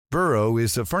Burrow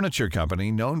is a furniture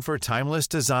company known for timeless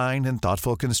design and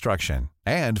thoughtful construction,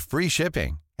 and free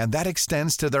shipping, and that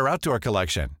extends to their outdoor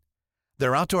collection.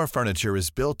 Their outdoor furniture is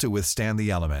built to withstand the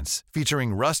elements,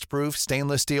 featuring rust-proof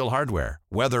stainless steel hardware,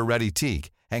 weather-ready teak,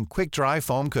 and quick-dry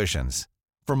foam cushions.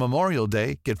 For Memorial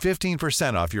Day, get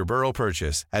 15% off your Burrow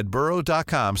purchase at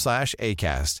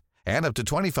burrow.com/acast, and up to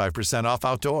 25% off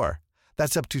outdoor.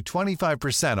 That's up to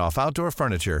 25% off outdoor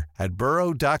furniture at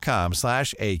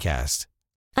burrow.com/acast.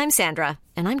 I'm Sandra,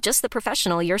 and I'm just the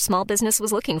professional your small business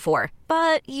was looking for.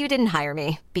 But you didn't hire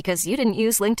me because you didn't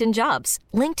use LinkedIn Jobs.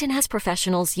 LinkedIn has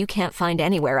professionals you can't find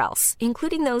anywhere else,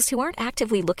 including those who aren't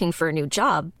actively looking for a new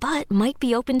job, but might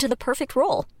be open to the perfect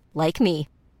role, like me.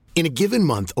 In a given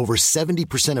month, over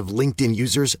 70% of LinkedIn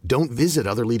users don't visit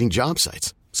other leading job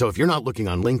sites. So if you're not looking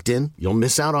on LinkedIn, you'll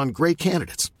miss out on great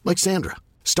candidates like Sandra.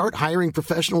 Start hiring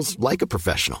professionals like a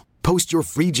professional. Post your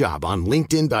free job on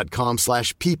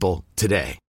linkedin.com/people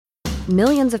today.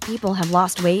 Millions of people have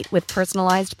lost weight with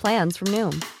personalized plans from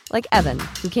Noom. Like Evan,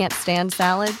 who can't stand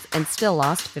salads and still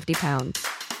lost 50 pounds.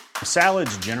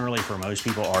 Salads generally for most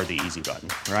people are the easy button,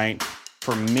 right?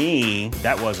 For me,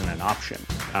 that wasn't an option.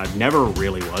 I never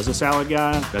really was a salad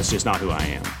guy. That's just not who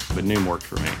I am. But Noom worked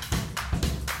for me.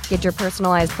 Get your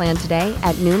personalized plan today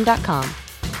at Noom.com.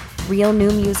 Real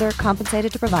Noom user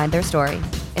compensated to provide their story.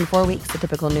 In 4 weeks, the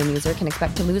typical Noom user can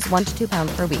expect to lose 1 to 2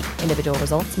 pounds per week. Individual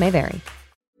results may vary.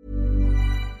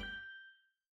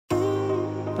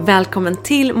 Välkommen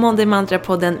till Monday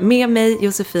Mantra-podden med mig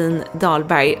Josefin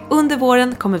Dahlberg. Under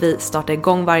våren kommer vi starta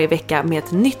igång varje vecka med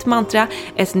ett nytt mantra,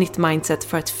 ett nytt mindset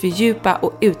för att fördjupa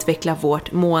och utveckla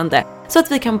vårt mående. Så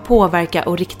att vi kan påverka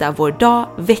och rikta vår dag,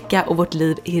 vecka och vårt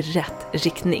liv i rätt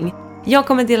riktning. Jag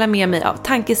kommer dela med mig av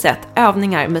tankesätt,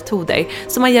 övningar, metoder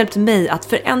som har hjälpt mig att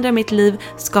förändra mitt liv,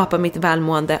 skapa mitt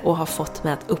välmående och har fått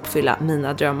mig att uppfylla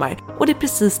mina drömmar. Och det är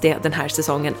precis det den här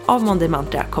säsongen av Monday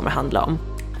Mantra kommer handla om.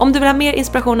 Om du vill ha mer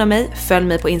inspiration av mig, följ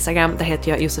mig på Instagram, där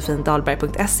heter jag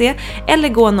josefindalberg.se, eller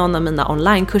gå någon av mina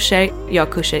onlinekurser. Jag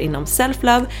har kurser inom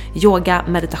self-love, yoga,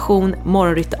 meditation,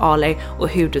 morgonritualer och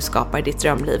hur du skapar ditt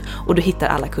drömliv. Och du hittar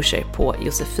alla kurser på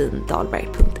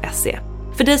josefindalberg.se.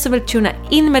 För dig som vill tuna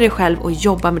in med dig själv och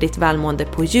jobba med ditt välmående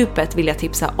på djupet vill jag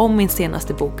tipsa om min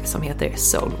senaste bok som heter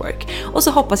Soulwork. Och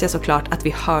så hoppas jag såklart att vi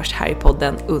hörs här i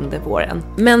podden under våren.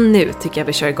 Men nu tycker jag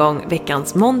vi kör igång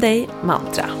veckans Monday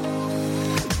Mantra.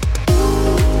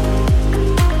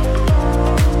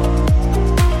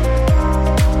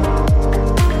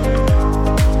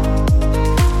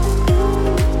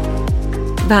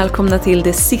 Välkomna till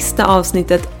det sista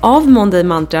avsnittet av Monday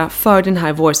Mantra för den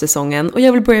här vårsäsongen. Och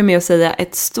jag vill börja med att säga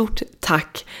ett stort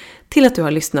tack till att du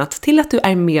har lyssnat, till att du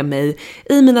är med mig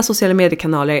i mina sociala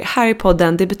mediekanaler här i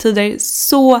podden. Det betyder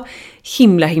så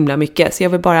himla mycket, så jag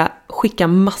vill bara skicka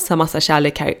massa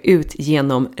kärlek här ut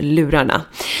genom lurarna.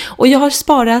 Och jag har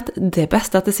sparat det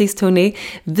bästa till sist, hörni.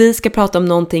 Vi ska prata om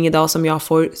någonting idag som jag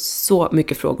får så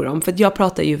mycket frågor om, för jag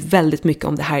pratar ju väldigt mycket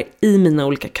om det här i mina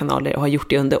olika kanaler och har gjort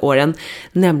det under åren,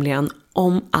 nämligen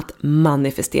om att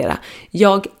manifestera.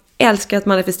 Jag älskar att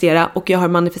manifestera och jag har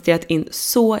manifesterat in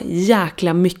så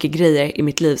jäkla mycket grejer i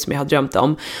mitt liv som jag har drömt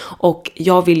om. Och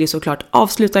jag vill ju såklart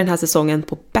avsluta den här säsongen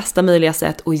på bästa möjliga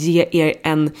sätt och ge er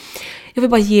jag vill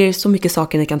bara ge er så mycket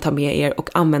saker ni kan ta med er och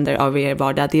använda er av er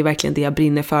vardag. Det är verkligen det jag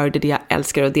brinner för, det är det jag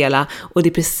älskar att dela. Och det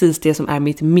är precis det som är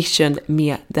mitt mission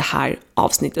med det här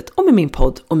avsnittet och med min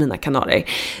podd och mina kanaler.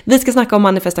 Vi ska snacka om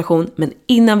manifestation, men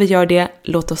innan vi gör det,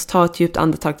 låt oss ta ett djupt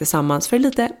andetag tillsammans för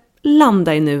lite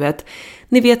landa i nuet.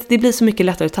 Ni vet, det blir så mycket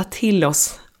lättare att ta till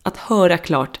oss, att höra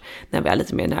klart när vi är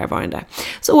lite mer närvarande.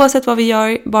 Så oavsett vad vi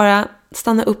gör, bara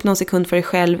stanna upp någon sekund för dig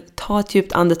själv. Ta ett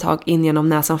djupt andetag in genom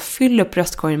näsan. Fyll upp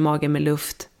bröstkorgen, magen med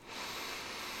luft.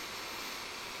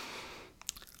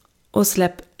 Och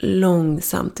släpp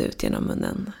långsamt ut genom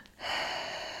munnen.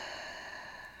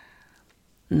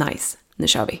 Nice, nu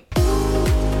kör vi.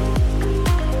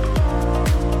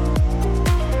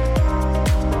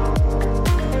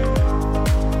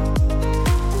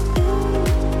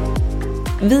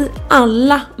 Vi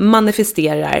alla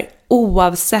manifesterar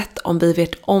oavsett om vi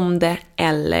vet om det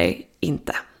eller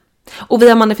inte. Och vi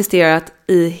har manifesterat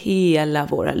i hela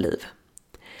våra liv.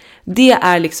 Det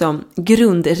är liksom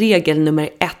grundregel nummer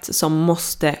 1 som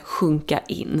måste sjunka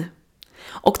in.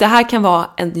 Och det här kan vara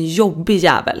en jobbig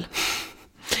jävel.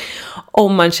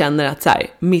 Om man känner att så här,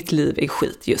 mitt liv är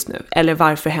skit just nu. Eller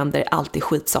varför händer alltid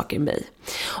skitsaker mig?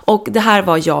 Och det här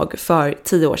var jag för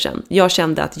 10 år sedan. Jag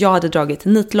kände att jag hade dragit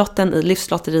nitlotten i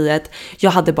livslotteriet.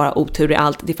 Jag hade bara otur i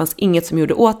allt. Det fanns inget som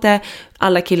gjorde åt det.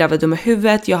 Alla killar var dumma i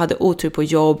huvudet. Jag hade otur på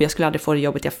jobb. Jag skulle aldrig få det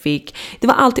jobbet jag fick. Det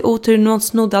var alltid otur. Någon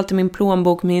snodde alltid min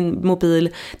plånbok, min mobil.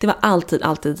 Det var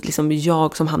alltid liksom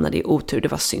jag som hamnade i otur. Det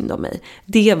var synd om mig.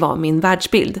 Det var min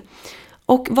världsbild.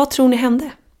 Och vad tror ni hände?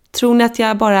 Tror ni att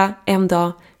jag bara en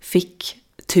dag fick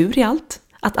tur i allt?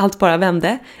 Att allt bara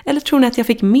vände? Eller tror ni att jag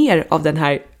fick mer av den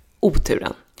här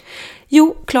oturen?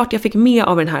 Jo, klart jag fick mer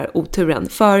av den här oturen.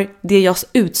 För det jag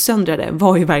utsöndrade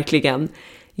var ju verkligen: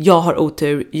 jag har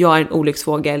otur, jag är en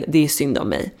olycksfågel, det är synd om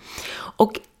mig.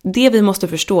 Och det vi måste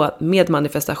förstå med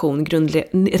manifestation,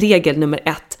 regel nummer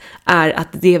 1, är att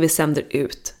det vi sänder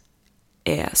ut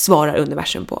svarar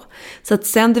universum på. Så att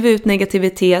sänder vi ut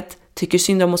negativitet, tycker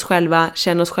synd om oss själva,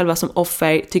 känner oss själva som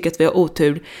offer, tycker att vi har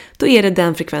otur, då är det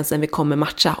den frekvensen vi kommer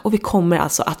matcha, och vi kommer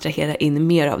alltså attrahera in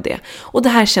mer av det. Och det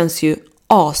här känns ju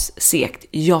assegt,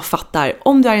 jag fattar.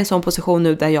 Om du är i en sån position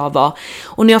nu där jag var,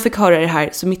 och när jag fick höra det här,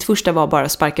 så mitt första var bara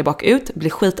att sparka bakut, bli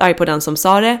skitarg på den som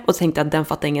sa det och tänkte att den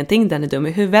fattar ingenting, den är dum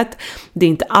i huvudet. Det är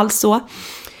inte alls så.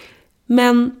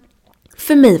 Men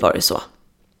för mig var det så.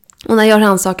 Och när jag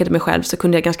rannsakade mig själv så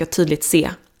kunde jag ganska tydligt se,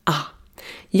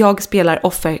 jag spelar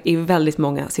offer i väldigt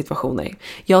många situationer.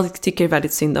 Jag tycker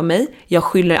väldigt synd om mig. Jag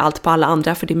skyller allt på alla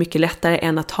andra, för det är mycket lättare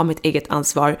än att ta mitt eget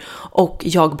ansvar. Och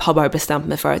jag har bara bestämt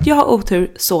mig för att jag har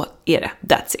otur, så är det.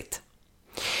 That's it.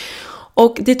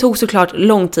 Och det tog såklart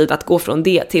lång tid att gå från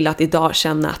det till att idag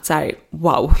känna att så här,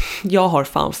 wow, jag har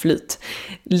fan flyt.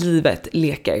 Livet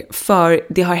leker. För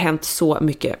det har hänt så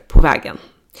mycket på vägen.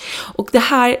 Och det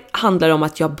här handlar om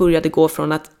att jag började gå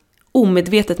från att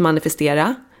omedvetet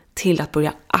manifestera till att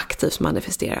börja aktivt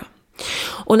manifestera.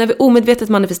 Och när vi omedvetet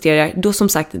manifesterar, då som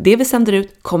sagt, det vi sänder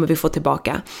ut kommer vi få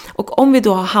tillbaka. Och om vi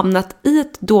då har hamnat i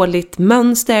ett dåligt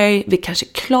mönster, vi kanske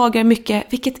klagar mycket,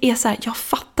 vilket är så här, jag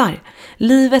fattar.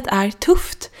 Livet är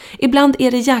tufft. Ibland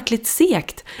är det jäkligt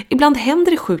segt. Ibland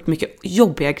händer det sjukt mycket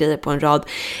jobbiga grejer på en rad.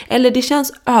 Eller det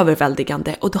känns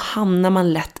överväldigande, och då hamnar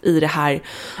man lätt i det här.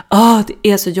 Det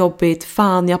är så jobbigt,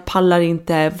 fan jag pallar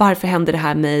inte, varför händer det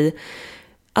här mig?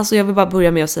 Alltså jag vill bara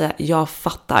börja med att säga, jag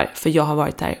fattar, för jag har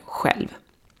varit där själv.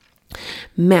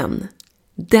 Men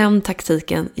den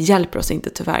taktiken hjälper oss inte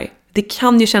tyvärr. Det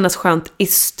kan ju kännas skönt i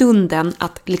stunden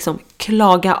att liksom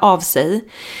klaga av sig.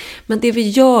 Men det vi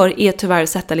gör är tyvärr att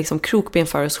sätta liksom krokben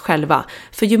för oss själva.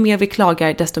 För ju mer vi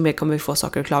klagar, desto mer kommer vi få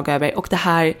saker att klaga över. Och det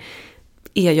här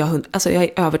är jag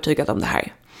är övertygad om det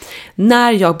här.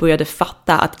 När jag började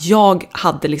fatta att jag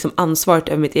hade liksom ansvaret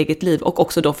över mitt eget liv, och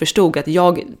också då förstod att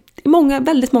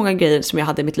väldigt många grejer som jag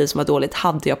hade i mitt liv som var dåligt,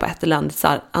 hade jag på ett eller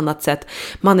annat sätt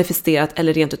manifesterat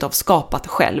eller rent utav skapat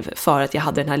själv för att jag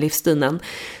hade den här livsstilen,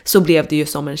 så blev det ju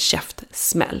som en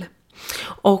käftsmäll.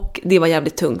 Och det var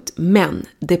jävligt tungt, men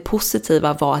det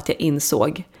positiva var att jag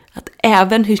insåg att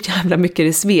även hur jävla mycket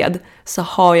det sved, så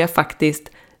har jag faktiskt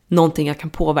någonting jag kan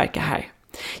påverka här.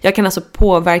 Jag kan alltså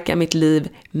påverka mitt liv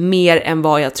mer än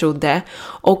vad jag trodde.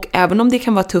 Och även om det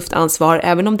kan vara tufft ansvar,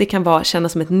 även om det kan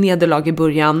kännas som ett nederlag i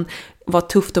början, var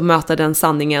tufft att möta den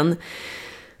sanningen,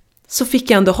 så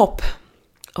fick jag ändå hopp.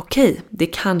 Okej, det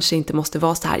kanske inte måste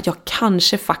vara så här. Jag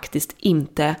kanske faktiskt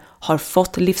inte har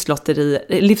fått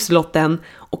livslotten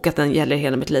och att den gäller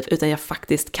hela mitt liv, utan jag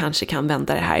faktiskt kanske kan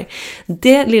vända det här.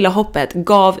 Det lilla hoppet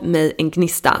gav mig en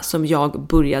gnista som jag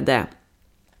började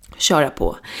köra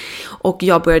på. Och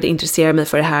jag började intressera mig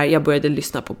för det här. Jag började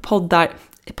lyssna på poddar.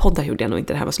 Poddar gjorde jag nog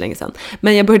inte, det här var så länge sedan.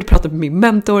 Men jag började prata med min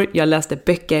mentor, jag läste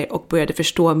böcker och började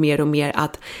förstå mer och mer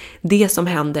att det som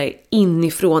händer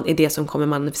inifrån är det som kommer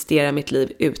manifestera mitt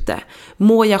liv ute.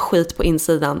 Mår jag skit på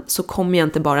insidan, så kommer jag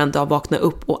inte bara en dag vakna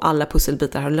upp och alla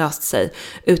pusselbitar har löst sig,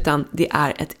 utan det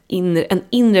är en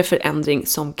inre förändring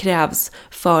som krävs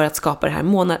för att skapa det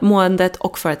här måendet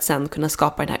och för att sen kunna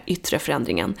skapa den här yttre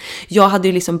förändringen. Jag hade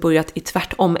ju liksom börjat i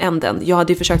tvärtom-änden. Jag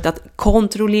hade ju försökt att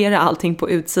kontrollera allting på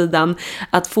utsidan,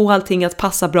 att få allting att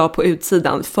passa bra på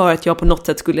utsidan, för att jag på något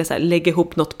sätt skulle så här lägga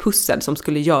ihop något pussel som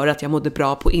skulle göra att jag mådde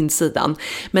bra på insidan.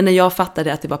 Men när jag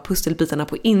fattade att det var pusselbitarna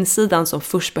på insidan som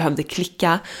först behövde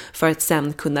klicka för att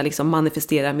sen kunna liksom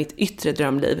manifestera mitt yttre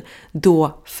drömliv,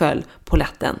 då föll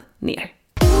polletten ner.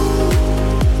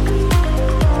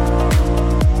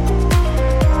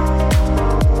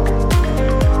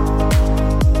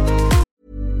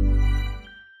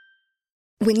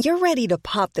 When you're ready to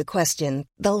pop the question,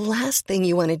 the last thing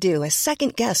you want to do is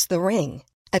second-guess the ring.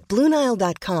 At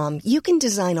BlueNile.com, you can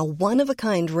design a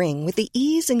one-of-a-kind ring with the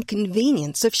ease and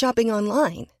convenience of shopping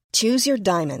online. Choose your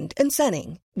diamond and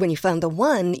setting. When you find the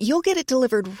one, you'll get it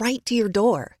delivered right to your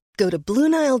door. Go to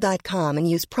BlueNile.com and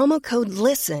use promo code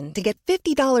LISTEN to get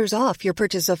 $50 off your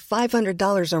purchase of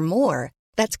 $500 or more.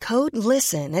 That's code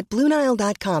LISTEN at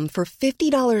BlueNile.com for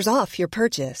 $50 off your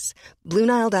purchase.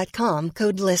 BlueNile.com,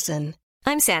 code LISTEN.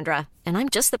 I'm Sandra, and I'm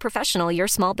just the professional your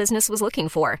small business was looking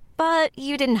for. But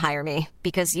you didn't hire me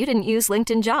because you didn't use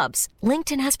LinkedIn Jobs.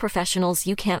 LinkedIn has professionals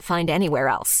you can't find anywhere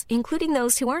else, including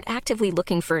those who aren't actively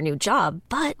looking for a new job,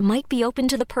 but might be open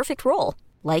to the perfect role,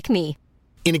 like me.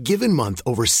 In a given month,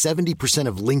 over 70%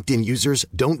 of LinkedIn users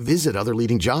don't visit other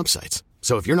leading job sites.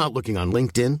 So if you're not looking on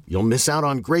LinkedIn, you'll miss out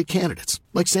on great candidates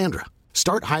like Sandra.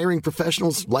 Start hiring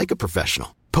professionals like a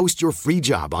professional. Post your free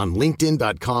job on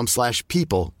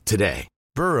linkedin.com/people today.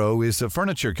 Burrow is a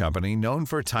furniture company known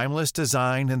for timeless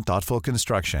design and thoughtful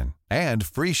construction and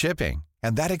free shipping,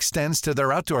 and that extends to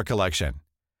their outdoor collection.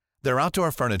 Their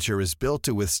outdoor furniture is built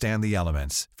to withstand the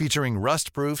elements, featuring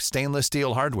rust-proof stainless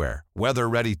steel hardware,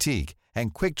 weather-ready teak,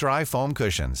 and quick-dry foam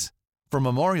cushions. For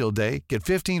Memorial Day, get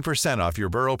 15% off your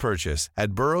Burrow purchase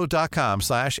at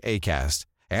burrow.com/acast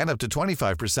and up to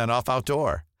 25% off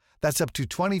outdoor. That's up to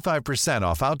 25%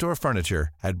 off outdoor furniture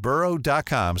at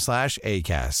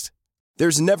burrow.com/acast.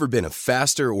 There's never been a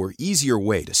faster or easier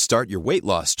way to start your weight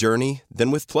loss journey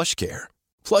than with PlushCare.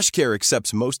 PlushCare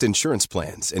accepts most insurance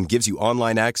plans and gives you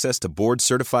online access to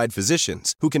board-certified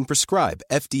physicians who can prescribe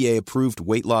FDA-approved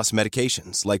weight loss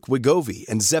medications like Wegovy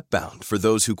and Zepbound for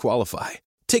those who qualify.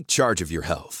 Take charge of your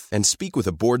health and speak with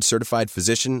a board-certified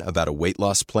physician about a weight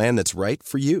loss plan that's right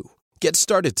for you. Get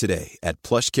started today at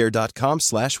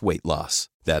plushcare.com/weightloss.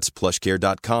 That's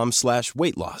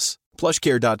plushcare.com/weightloss.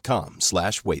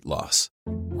 plushcare.com/weightloss.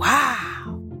 Wow.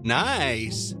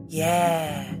 Nice.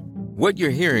 Yeah. What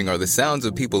you're hearing are the sounds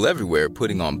of people everywhere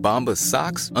putting on Bombas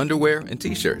socks, underwear, and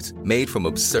T-shirts made from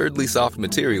absurdly soft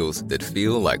materials that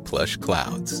feel like plush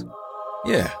clouds.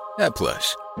 Yeah, that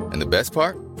plush. And the best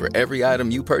part? For every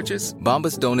item you purchase,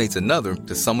 Bombas donates another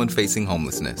to someone facing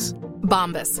homelessness.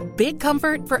 Bombas. Big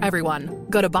comfort for everyone.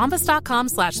 Go to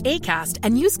bombas.com/ACAST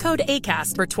and use code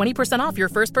ACAST for 20% off your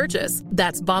first purchase.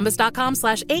 That's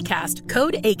bombas.com/ACAST.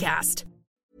 Code ACAST.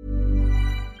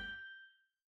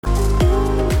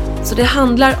 Så det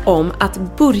handlar om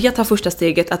att börja ta första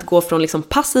steget, att gå från liksom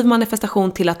passiv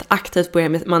manifestation till att aktivt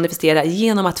börja manifestera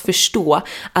genom att förstå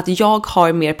att jag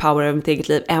har mer power över mitt eget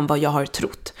liv än vad jag har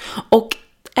trott. Och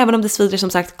även om det svider, som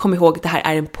sagt, kom ihåg att det här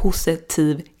är en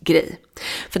positiv grej.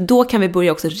 För då kan vi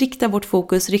börja också rikta vårt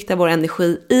fokus, rikta vår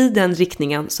energi i den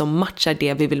riktningen som matchar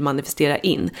det vi vill manifestera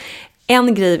in.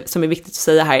 En grej som är viktigt att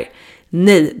säga här: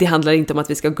 nej, det handlar inte om att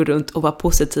vi ska gå runt och vara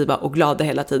positiva och glada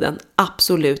hela tiden.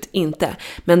 Absolut inte.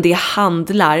 Men det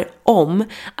handlar om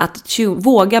att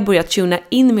våga börja tuna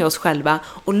in med oss själva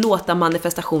och låta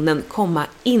manifestationen komma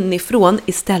inifrån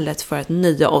istället för att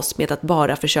nöja oss med att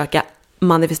bara försöka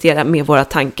manifestera med våra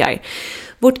tankar.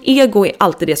 Vårt ego är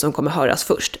alltid det som kommer höras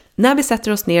först. När vi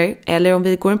sätter oss ner eller om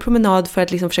vi går en promenad för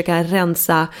att liksom försöka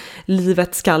rensa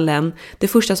livet, skallen. Det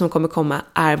första som kommer komma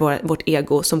är vårt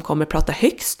ego som kommer prata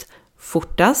högst,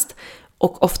 fortast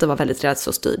och ofta vara väldigt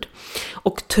rädslostyrd.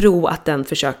 Och tro att den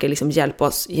försöker liksom hjälpa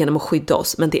oss genom att skydda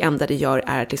oss. Men det enda det gör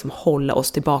är att liksom hålla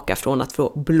oss tillbaka från att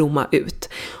få blomma ut.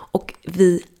 Och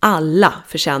vi alla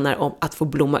förtjänar om att få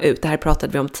blomma ut. Det här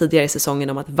pratade vi om tidigare i säsongen,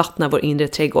 om att vattna vår inre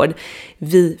trädgård.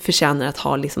 Vi förtjänar att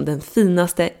ha liksom den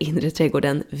finaste inre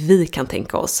trädgården vi kan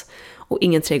tänka oss. Och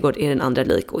ingen trädgård är den andra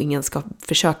lik och ingen ska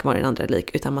försöka vara den andra lik,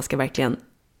 utan man ska verkligen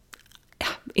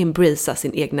embracea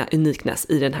sin egna uniqueness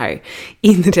i den här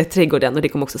inre trädgården, och det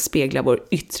kommer också spegla vår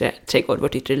yttre trädgård,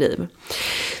 vårt yttre liv.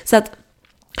 Så att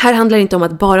här handlar det inte om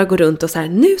att bara gå runt och så här,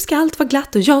 nu ska allt vara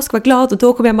glatt och jag ska vara glad och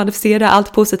då kommer jag manifestera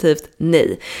allt positivt.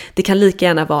 Nej, det kan lika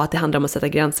gärna vara att det handlar om att sätta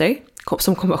gränser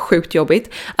som kommer vara sjukt jobbigt.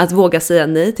 Att våga säga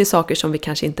nej till saker som vi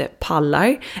kanske inte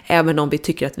pallar, även om vi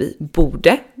tycker att vi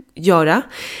borde göra.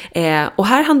 Och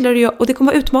här handlar det ju, och det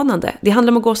kommer vara utmanande. Det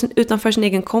handlar om att gå utanför sin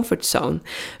egen comfort zone.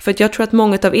 För att jag tror att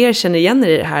många av er känner igen er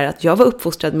i det här, att jag var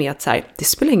uppfostrad med att så här, det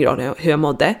spelar ingen roll hur jag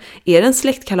mådde. Är det en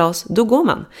släktkalas, då går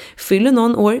man. Fyller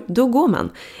någon år, då går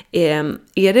man.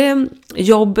 Är det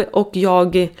jobb och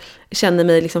jag känner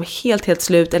mig liksom helt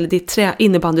slut, eller det är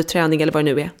innebandyträning eller vad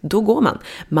det nu är, då går man.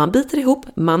 Man biter ihop,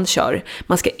 man kör.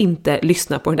 Man ska inte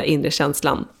lyssna på den där inre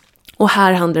känslan. Och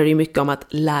här handlar det ju mycket om att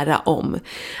lära om.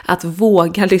 Att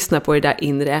våga lyssna på det där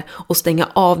inre och stänga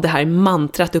av det här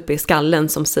mantrat uppe i skallen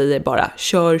som säger bara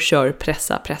kör,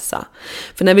 pressa.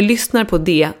 För när vi lyssnar på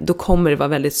det, då kommer det vara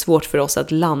väldigt svårt för oss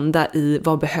att landa i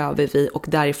vad behöver vi, och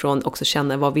därifrån också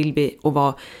känna vad vill vi och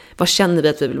vad Vad känner vi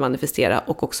att vi vill manifestera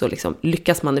och också liksom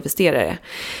lyckas manifestera det.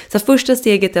 Så första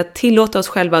steget är att tillåta oss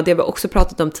själva, och det har vi också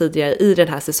pratat om tidigare i den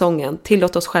här säsongen,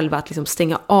 tillåta oss själva att liksom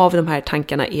stänga av de här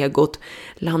tankarna, egot,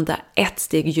 landa ett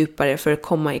steg djupare för att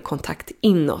komma i kontakt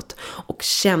inåt och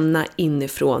känna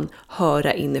inifrån,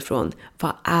 höra inifrån,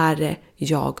 vad är det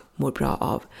jag mår bra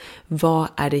av? Vad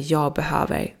är det jag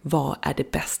behöver? Vad är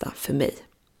det bästa för mig?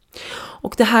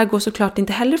 Och det här går såklart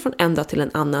inte heller från en dag till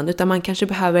en annan, utan man kanske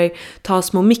behöver ta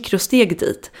små mikrosteg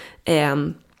dit.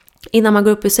 Innan man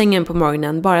går upp i sängen på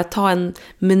morgonen, bara ta en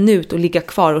minut och ligga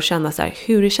kvar och känna så här,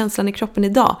 hur är känslan i kroppen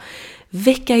idag?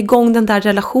 Väcka igång den där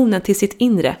relationen till sitt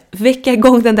inre. Väcka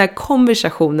igång den där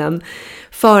konversationen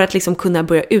för att liksom kunna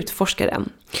börja utforska den.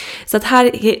 Så att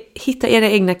här, hitta era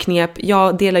egna knep.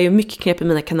 Jag delar ju mycket knep i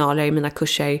mina kanaler, i mina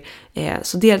kurser.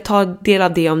 Så ta del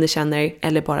av det om ni känner,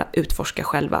 eller bara utforska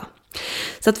själva.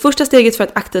 Så att första steget för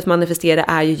att aktivt manifestera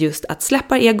är ju just att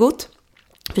släppa egot.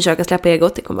 Försöka släppa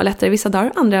egot, det kommer vara lättare vissa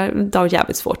dagar, andra dagar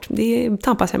jävligt svårt. Det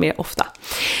tampas jag med ofta.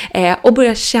 Och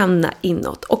börja känna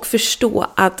inåt och förstå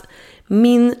att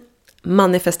min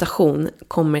manifestation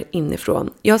kommer inifrån.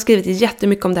 Jag har skrivit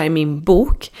jättemycket om det här i min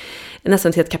bok.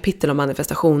 Nästan till ett kapitel om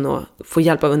manifestation och få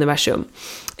hjälp av universum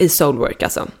i Soulwork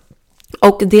alltså.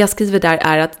 Och det jag skriver där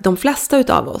är att de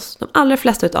allra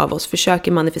flesta utav oss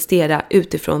försöker manifestera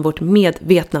utifrån vårt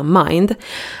medvetna mind.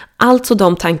 Alltså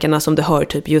de tankarna som du hör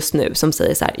typ just nu som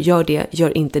säger så här, gör det,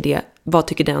 gör inte det, vad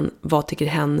tycker den, vad tycker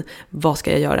hen, vad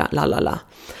ska jag göra, lalala.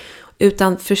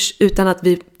 Utan att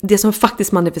det som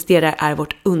faktiskt manifesterar är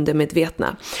vårt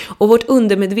undermedvetna. Och vårt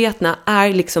undermedvetna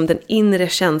är liksom den inre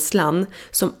känslan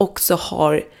som också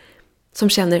som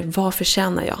känner, vad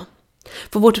förtjänar jag?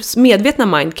 För vårt medvetna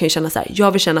mind kan ju känna så här,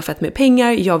 jag vill tjäna fett med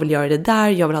pengar, jag vill göra det där,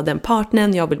 jag vill ha den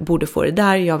partnern, borde få det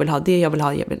där, jag vill ha det, jag vill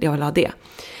ha det.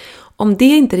 Om det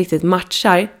inte riktigt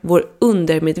matchar vår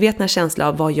undermedvetna känsla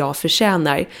av vad jag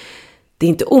förtjänar, det är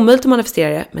inte omöjligt att manifestera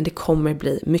det, men det kommer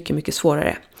bli mycket, mycket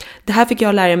svårare. Det här fick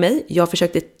jag lära mig. Jag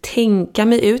försökte tänka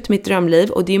mig ut mitt drömliv,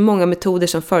 och det är många metoder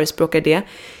som förespråkar det.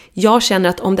 Jag känner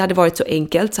att om det hade varit så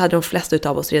enkelt så hade de flesta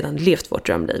av oss redan levt vårt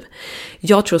drömliv.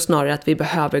 Jag tror snarare att vi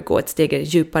behöver gå ett steg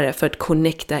djupare för att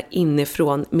connecta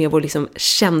inifrån med vår liksom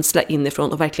känsla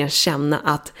inifrån och verkligen känna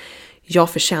att jag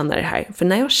förtjänar det här. För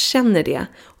när jag känner det,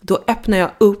 då öppnar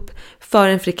jag upp för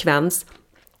en frekvens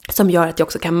som gör att jag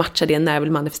också kan matcha det när jag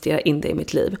vill manifestera in det i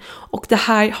mitt liv. Och det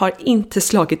här har inte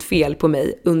slagit fel på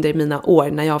mig under mina år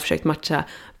när jag har försökt matcha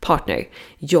partner,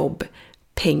 jobb,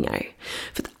 pengar.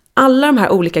 För att alla de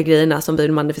här olika grejerna som vi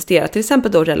vill manifestera, till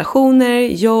exempel då relationer,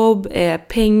 jobb,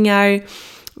 pengar,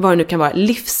 vad det nu kan vara,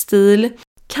 livsstil,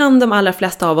 kan de allra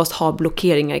flesta av oss ha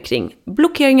blockeringar kring.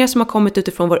 Blockeringar som har kommit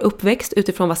utifrån vår uppväxt,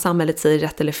 utifrån vad samhället säger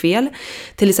rätt eller fel.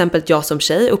 Till exempel jag som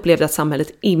tjej upplevde att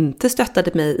samhället inte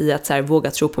stöttade mig i att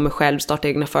våga tro på mig själv, starta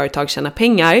egna företag, tjäna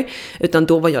pengar. Utan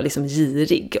då var jag liksom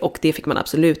girig, och det fick man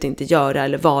absolut inte göra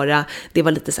eller vara. Det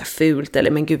var lite fult,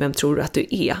 eller men gud, vem tror du att du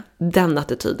är? Den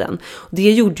attityden.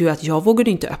 Det gjorde ju att jag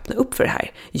vågade inte öppna upp för det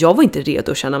här. Jag var inte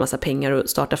redo att tjäna massa pengar och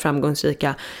starta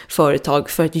framgångsrika företag,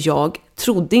 för att jag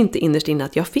trodde inte innerst inne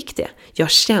att jag fick det. Jag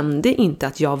kände inte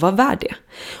att jag var värd det.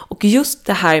 Och just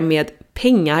det här med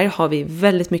pengar har vi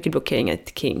väldigt mycket blockeringar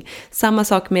kring. Samma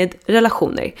sak med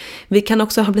relationer. Vi kan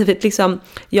också ha blivit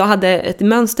jag hade ett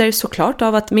mönster såklart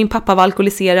av att min pappa var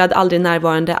alkoholiserad, aldrig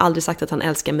närvarande, aldrig sagt att han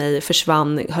älskar mig,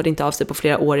 försvann, hörde inte av sig på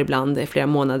flera år ibland, flera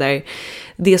månader.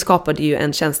 Det skapade ju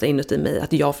en känsla inuti mig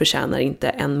att jag förtjänar inte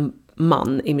en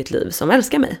man i mitt liv som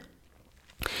älskar mig.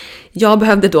 Jag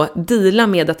behövde då deala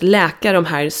med att läka de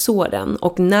här såren,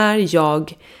 och när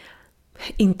jag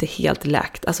inte helt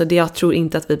läkt, jag tror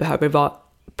inte att vi behöver vara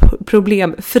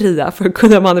problemfria för att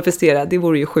kunna manifestera, det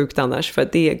vore ju sjukt annars, för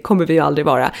det kommer vi ju aldrig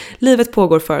vara. Livet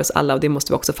pågår för oss alla, och det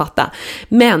måste vi också fatta.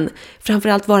 Men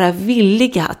framförallt vara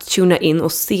villiga att tuna in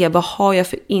och se, vad har jag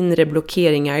för inre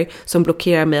blockeringar som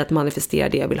blockerar mig att manifestera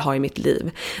det jag vill ha i mitt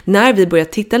liv. När vi börjar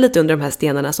titta lite under de här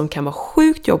stenarna som kan vara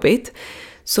sjukt jobbigt,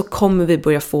 så kommer vi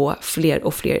börja få fler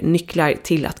och fler nycklar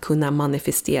till att kunna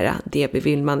manifestera det vi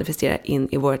vill manifestera in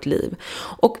i vårt liv.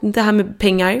 Och det här med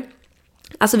pengar,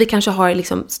 vi kanske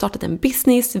har startat en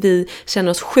business, vi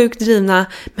känner oss sjukt drivna,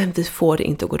 men vi får det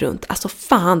inte att gå runt.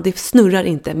 Fan, det snurrar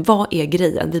inte. Vad är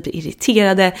grejen? Vi blir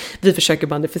irriterade, vi försöker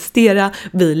manifestera,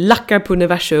 vi lackar på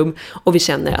universum, och vi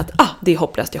känner att det är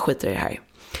hopplöst, jag skiter i det här.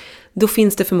 Då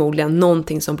finns det förmodligen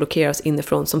någonting som blockerar oss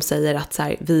inifrån, som säger att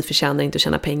vi förtjänar inte att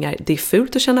tjäna pengar. Det är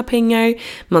fult att tjäna pengar.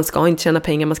 Man ska inte tjäna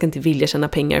pengar. Man ska inte vilja tjäna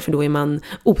pengar, för då är man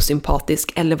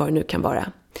osympatisk, eller vad det nu kan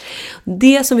vara.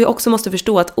 Det som vi också måste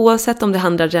förstå, att oavsett om det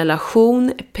handlar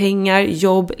relation, pengar,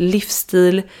 jobb,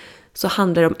 livsstil, så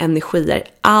handlar det om energier.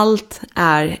 Allt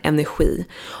är energi.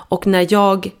 Och när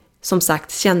jag som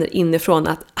sagt känner inifrån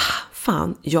att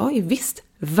fan, jag är visst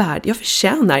värd. Jag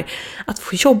förtjänar att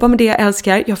få jobba med det jag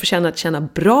älskar. Jag förtjänar att tjäna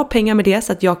bra pengar med det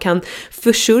så att jag kan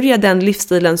försörja den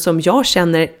livsstilen som jag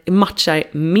känner matchar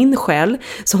min själ,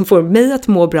 som får mig att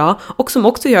må bra och som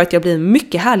också gör att jag blir en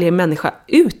mycket härligare människa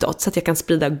utåt så att jag kan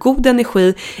sprida god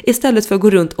energi istället för att gå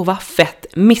runt och vara fett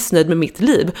missnöjd med mitt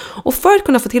liv. Och för att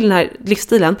kunna få till den här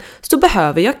livsstilen så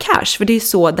behöver jag cash, för det är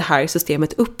så det här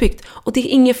systemet är uppbyggt. Och det är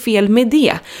inget fel med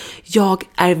det. Jag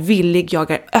är villig,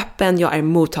 jag är öppen, jag är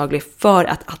mottaglig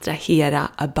för att attrahera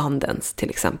abundance till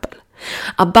exempel.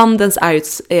 Abundance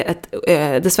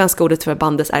är det svenska ordet för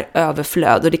abundance är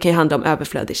överflöd, och det kan ju handla om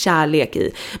överflöd i kärlek,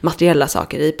 i materiella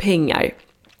saker, i pengar.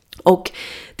 Och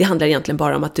det handlar egentligen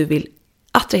bara om att du vill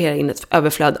attrahera in ett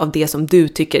överflöd av det som du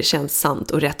tycker känns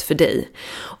sant och rätt för dig.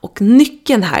 Och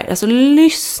nyckeln här, alltså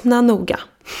lyssna noga.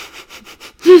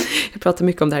 Jag pratar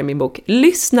mycket om det här i min bok.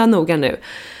 Lyssna noga nu.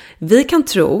 Vi kan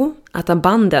tro att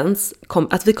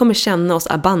att vi kommer känna oss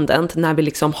abundant när vi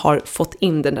liksom har fått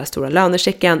in den där stora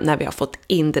lönechecken, när vi har fått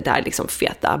in det där liksom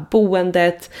feta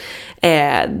boendet,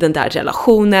 den där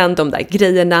relationen, de där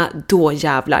grejerna, då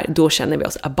jävlar, då känner vi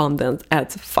oss abundant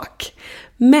as fuck.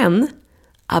 Men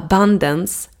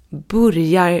abundance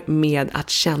börjar med att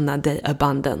känna dig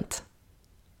abundant.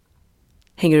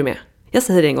 Hänger du med? Jag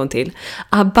säger det en gång till.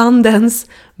 Abundance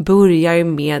börjar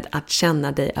med att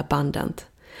känna dig abundant.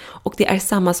 Och det är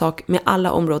samma sak med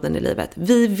alla områden i livet.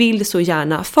 Vi vill så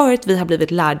gärna, för att vi har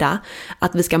blivit lärda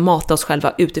att vi ska mata oss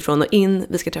själva utifrån och in.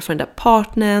 Vi ska träffa den där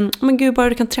partnern. Men gud, bara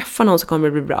du kan träffa någon så kommer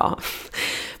det bli bra.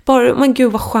 Men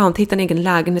gud vad skönt, hitta en egen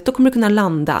lägenhet, då kommer du kunna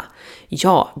landa.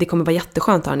 Ja, det kommer vara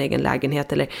jätteskönt att ha en egen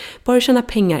lägenhet. Eller bara tjäna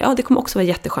pengar, ja det kommer också vara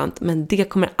jätteskönt. Men det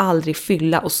kommer aldrig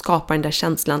fylla och skapa den där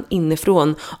känslan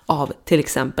inifrån av till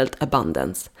exempel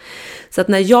abundance. Så att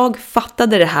när jag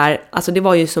fattade det här, alltså det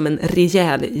var ju som en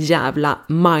rejäl jävla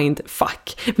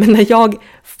mindfuck. Men när jag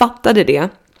fattade det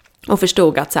och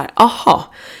förstod att så här,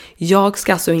 jag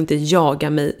ska alltså inte jaga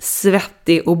mig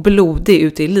svettig och blodig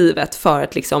ute i livet för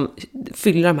att liksom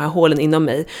fylla de här hålen inom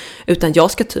mig. Utan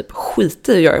jag ska typ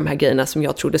skita i att göra de här grejerna som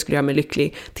jag trodde skulle göra mig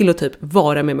lycklig till att typ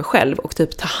vara med mig själv och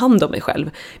typ ta hand om mig själv.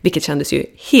 Vilket kändes ju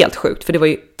helt sjukt, för det var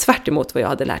ju tvärt emot vad jag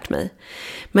hade lärt mig.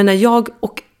 Men när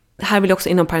och här vill jag också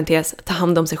inom parentes, ta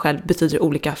hand om sig själv betyder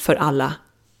olika för alla.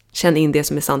 Känn in det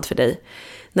som är sant för dig.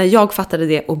 När jag fattade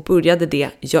det och började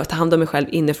ta hand om mig själv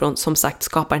inifrån, som sagt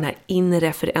skapa den här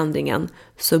inre förändringen,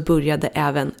 så började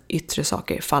även yttre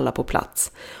saker falla på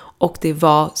plats. Och det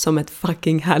var som ett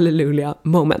fucking hallelujah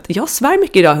moment. Jag svär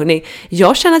mycket idag hörni.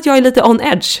 Jag känner att jag är lite on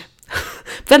edge.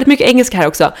 Väldigt mycket engelska här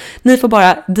också. Ni får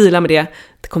bara deala med det.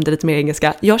 Det kom det lite mer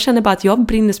engelska. Jag känner bara att jag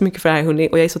brinner så mycket för det här hörni,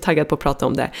 och jag är så taggad på att prata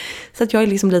om det. Så att jag är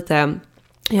liksom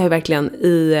jag är verkligen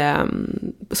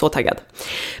så taggad.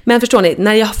 Men förstår ni,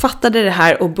 när jag fattade det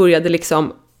här och började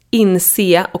liksom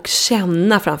inse och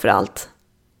känna framförallt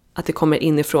att det kommer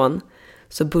inifrån,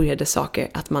 så började saker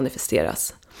att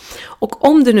manifesteras. Och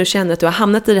om du nu känner att du har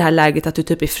hamnat i det här läget att du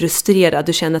typ är frustrerad,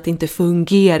 du känner att det inte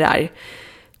fungerar,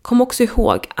 kom också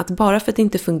ihåg att bara för att det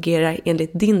inte fungerar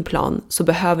enligt din plan så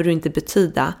behöver du inte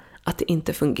betyda att det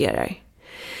inte fungerar.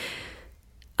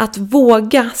 Att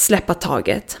våga släppa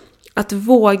taget, att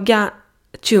våga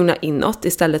tuna inåt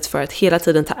istället för att hela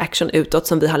tiden ta action utåt,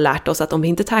 som vi har lärt oss att om vi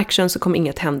inte tar action så kommer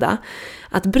inget hända.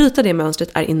 Att bryta det mönstret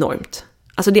är enormt.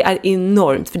 Alltså det är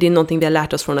enormt, för det är någonting vi har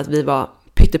lärt oss från att vi var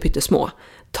pyttesmå.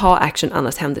 Ta action,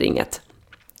 annars händer inget.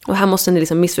 Och här måste ni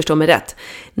liksom missförstå mig rätt.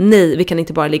 Nej, vi kan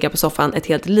inte bara ligga på soffan ett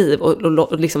helt liv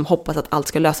och liksom hoppas att allt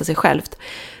ska lösa sig självt.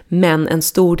 Men en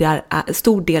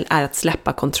stor del är att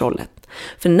släppa kontrollen.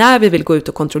 För när vi vill gå ut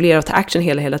och kontrollera och ta action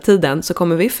hela tiden, så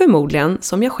kommer vi förmodligen,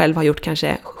 som jag själv har gjort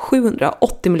kanske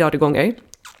 780 miljarder gånger,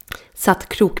 satt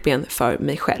krokben för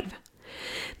mig själv.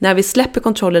 När vi släpper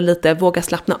kontrollen lite, vågar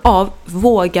slappna av,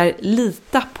 vågar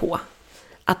lita på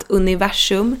att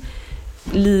universum,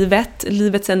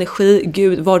 livets energi,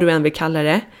 Gud, vad du än vill kalla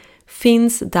det,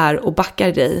 finns där och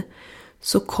backar dig,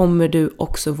 så kommer du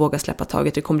också våga släppa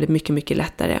taget. Det kommer bli mycket, mycket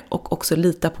lättare, och också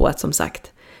lita på att, som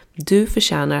sagt, du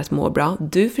förtjänar att må bra,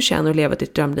 du förtjänar att leva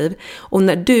ditt drömliv. Och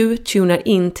när du tunar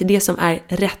in till det som är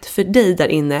rätt för dig där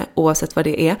inne, oavsett vad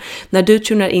det är, när du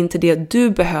tunar in till det du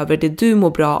behöver, det du mår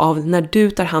bra av, när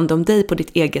du tar hand om dig på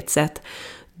ditt eget sätt,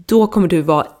 då kommer du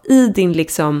vara i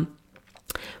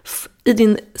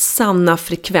din sanna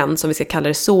frekvens, om vi ska kalla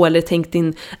det så, eller tänk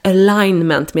din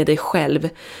alignment med dig själv.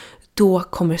 Då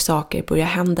kommer saker börja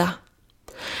hända.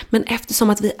 Men eftersom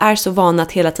att vi är så vana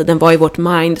att hela tiden vara i vårt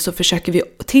mind, så försöker vi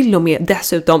till och med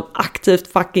dessutom aktivt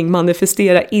fucking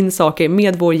manifestera in saker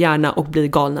med vår hjärna och bli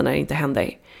galna när det inte händer.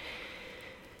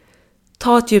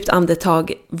 Ta ett djupt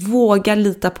andetag, våga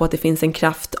lita på att det finns en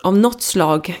kraft av något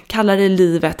slag, kalla det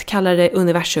livet, kalla det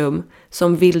universum,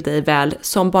 som vill dig väl,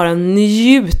 som bara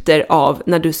njuter av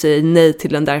när du säger nej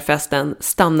till den där festen,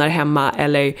 stannar hemma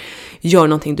eller gör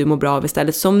någonting du mår bra av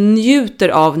istället, som njuter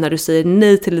av när du säger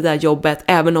nej till det där jobbet,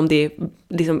 även om det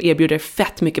liksom erbjuder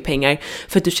fett mycket pengar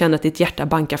för att du känner att ditt hjärta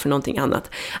bankar för någonting annat.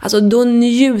 Alltså då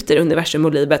njuter universum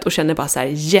och livet och känner bara så här: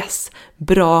 yes,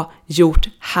 bra gjort,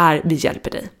 här, vi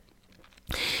hjälper dig.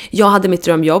 Jag hade mitt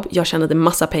drömjobb, jag tjänade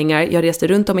massa pengar, jag reste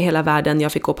runt om i hela världen,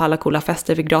 jag fick gå på alla coola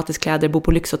fester, fick gratis kläder, bo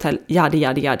på lyxhotell,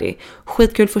 jadi.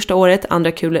 Skitkul första året,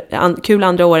 kul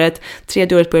andra året,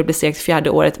 tredje året började bli segt, fjärde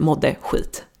året mådde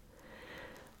skit.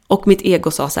 Och mitt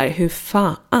ego sa så här: hur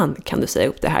fan kan du säga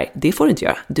upp det här? Det får du inte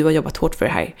göra, du har jobbat hårt för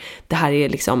det här. Det här är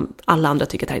liksom, alla andra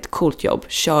tycker att det här är ett coolt jobb,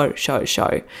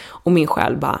 kör. Och min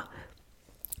själ bara: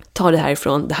 ta det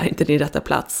härifrån, det här är inte din rätta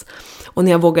plats. Och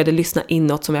när jag vågade lyssna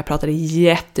inåt, som jag pratade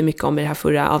jättemycket om i det här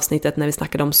förra avsnittet när vi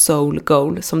snackade om soul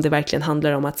goal, som det verkligen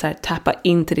handlar om att så här, tappa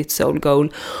in till ditt soul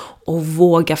goal och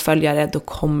våga följa det, då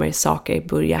kommer saker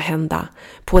börja hända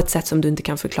på ett sätt som du inte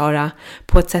kan förklara,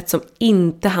 på ett sätt som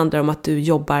inte handlar om att du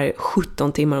jobbar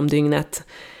 17 timmar om dygnet,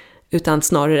 utan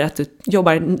snarare att du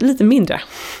jobbar lite mindre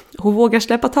och vågar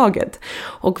släppa taget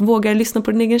och vågar lyssna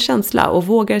på din egen känsla och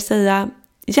vågar säga: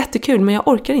 jättekul, men jag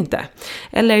orkar inte.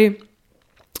 Eller: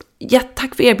 ja,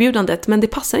 tack för erbjudandet, men det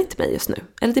passar inte mig just nu.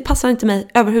 Eller det passar inte mig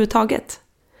överhuvudtaget.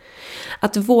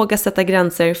 Att våga sätta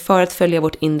gränser för att följa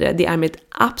vårt inre, det är mitt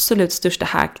absolut största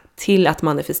hack till att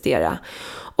manifestera.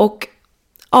 Och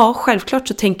ja, självklart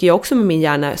så tänker jag också med min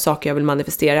hjärna saker jag vill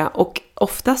manifestera. Och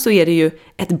ofta så är det ju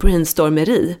ett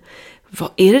brainstormeri. Vad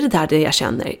är det där jag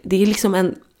känner? Det är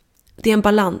liksom det är en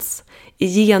balans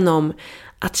genom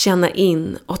att känna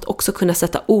in och att också kunna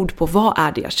sätta ord på vad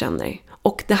är det jag känner.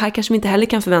 Och det här kanske vi inte heller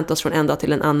kan förvänta oss från en dag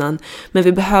till en annan, men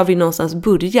vi behöver ju någonstans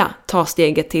börja ta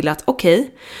steget till att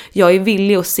okej, jag är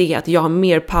villig att se att jag har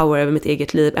mer power över mitt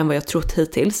eget liv än vad jag trott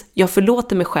hittills. Jag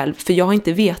förlåter mig själv för jag har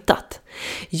inte vetat.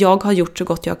 Jag har gjort så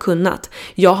gott jag har kunnat.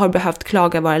 Jag har behövt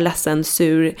klaga, vara ledsen,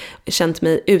 sur, känt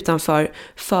mig utanför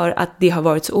för att det har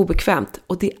varit så obekvämt.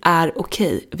 Och det är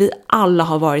okej. Vi alla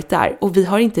har varit där och vi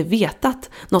har inte vetat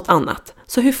något annat.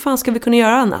 Så hur fan ska vi kunna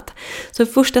göra annat? Så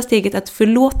första steget är att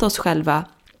förlåta oss själva,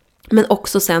 men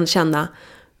också sen känna: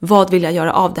 vad vill jag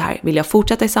göra av det här? Vill jag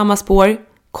fortsätta i samma spår?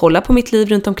 Kolla på mitt liv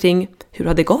runt omkring. Hur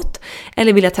har det gått?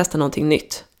 Eller vill jag testa någonting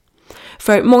nytt?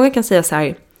 För många kan säga så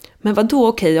här: men vad då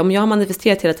okej, om jag har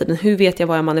manifesterat hela tiden, hur vet jag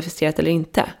vad jag har manifesterat eller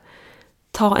inte?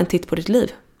 Ta en titt på ditt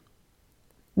liv.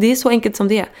 Det är så enkelt som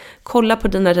det är. Kolla på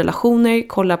dina relationer,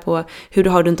 kolla på hur du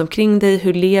har runt omkring dig,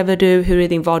 hur lever du, hur är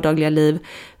din vardagliga liv.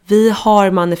 Vi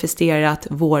har manifesterat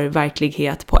vår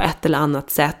verklighet på ett eller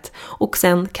annat sätt, och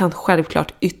sen kan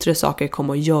självklart yttre saker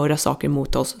komma och göra saker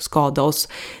mot oss, skada oss.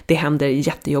 Det händer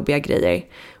jättejobbiga grejer.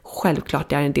 Självklart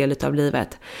det är en del av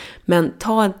livet. Men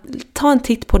ta en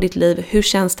titt på ditt liv. Hur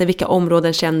känns det? Vilka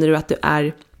områden känner du att du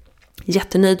är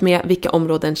jättenöjd med? Vilka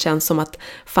områden känns som att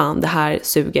fan, det här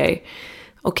suger?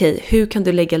 Okej, hur kan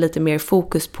du lägga lite mer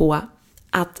fokus på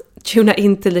att tuna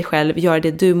in till dig själv, göra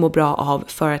det du mår bra av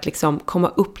för att liksom komma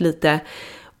upp lite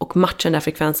och matcha den där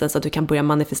frekvensen så att du kan börja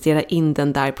manifestera in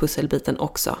den där pusselbiten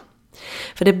också.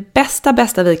 För det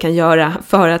bästa vi kan göra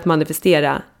för att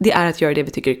manifestera, det är att göra det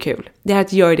vi tycker är kul. Det är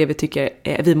att göra det vi tycker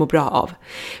vi mår bra av.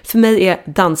 För mig är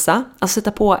dansa, att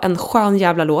sätta på en skön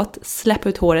jävla låt, släppa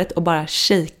ut håret och bara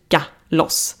shaka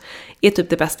loss, är typ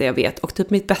det bästa jag vet och typ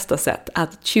mitt bästa sätt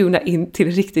att tuna in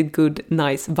till riktigt good,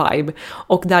 nice vibe.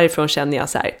 Och därifrån känner jag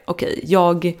så här: okej,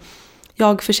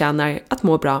 jag förtjänar att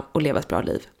må bra och leva ett bra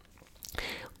liv.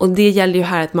 Och det gäller ju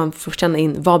här att man får känna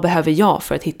in, vad behöver jag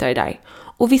för att hitta det där?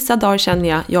 Och vissa dagar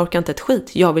känner jag orkar inte ett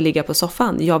skit, jag vill ligga på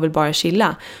soffan, jag vill bara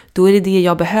chilla. Då är det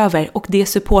jag behöver, och det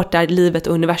supportar livet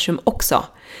och universum också.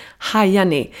 Hajar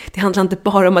ni? Det handlar inte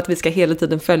bara om att vi ska hela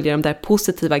tiden följa de där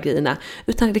positiva grejerna,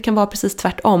 utan det kan vara precis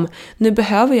tvärtom. Nu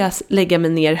behöver jag lägga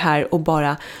mig ner här och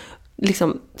bara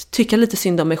liksom tycka lite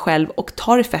synd om mig själv och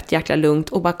ta det fett jäkla lugnt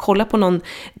och bara kolla på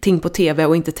någonting på tv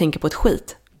och inte tänka på ett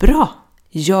skit. Bra!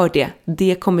 Gör det.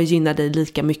 Det kommer gynna dig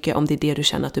lika mycket om det är det du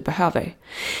känner att du behöver.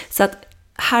 Så att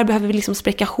här behöver vi liksom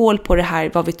spräcka hål på det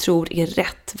här, vad vi tror är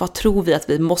rätt. Vad tror vi att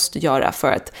vi måste göra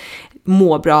för att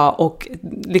må bra och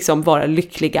liksom vara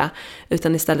lyckliga,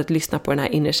 utan istället lyssna på den här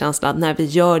inre känslan. När vi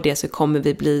gör det så kommer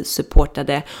vi bli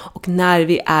supportade, och när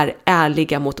vi är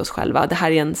ärliga mot oss själva. Det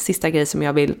här är en sista grej som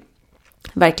jag vill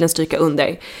verkligen stryka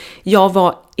under. Jag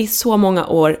var i så många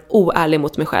år oärlig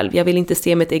mot mig själv. Jag vill inte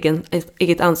se mitt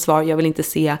eget ansvar. Jag vill inte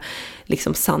se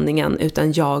liksom sanningen,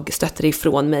 utan jag stötte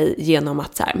ifrån mig genom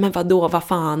att så här, men vadå, vad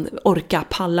fan, orka,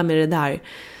 palla med det där.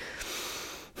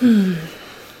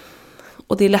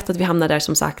 Och det är lätt att vi hamnar där,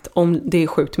 som sagt, om det är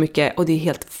sjukt mycket, och det är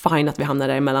helt fine att vi hamnar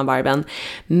där mellan varven.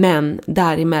 Men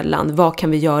däremellan, vad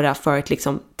kan vi göra för att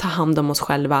liksom ta hand om oss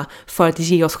själva, för att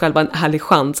ge oss själva en ärlig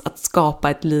chans att skapa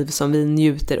ett liv som vi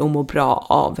njuter och mår bra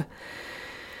av?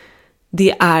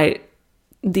 Det är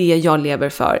det jag lever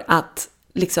för, att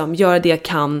liksom göra det jag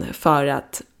kan för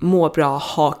att må bra,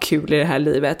 ha kul i det här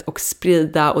livet och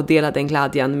sprida och dela den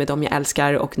glädjen med dem jag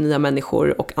älskar och nya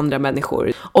människor och andra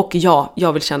människor. Och ja,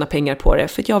 jag vill tjäna pengar på det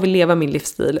för att jag vill leva min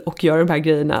livsstil och göra de här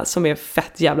grejerna som är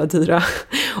fett jävla dyra.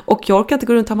 Och jag orkar inte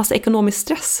gå runt och ha massa ekonomisk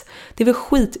stress. Det är väl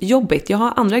skitjobbigt. Jag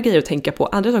har andra grejer att tänka på,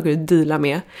 andra saker att deala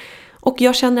med. Och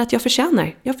jag känner att jag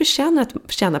förtjänar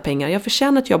att tjäna pengar. Jag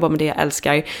förtjänar att jobba med det jag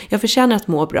älskar. Jag förtjänar att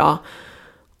må bra.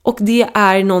 Och det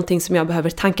är någonting som jag behöver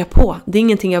tanka på. Det är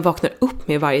ingenting jag vaknar upp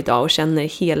med varje dag och känner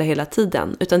hela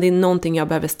tiden. Utan det är någonting jag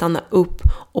behöver stanna upp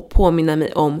och påminna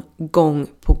mig om gång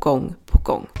på gång på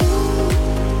gång.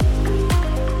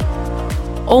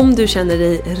 Om du känner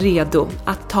dig redo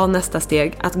att ta nästa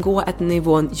steg, att gå ett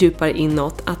nivå djupare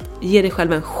inåt, att ge dig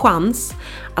själv en chans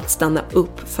att stanna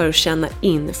upp för att känna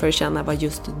in, för att känna vad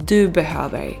just du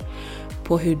behöver,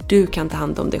 på hur du kan ta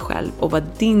hand om dig själv och vad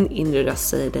din inre röst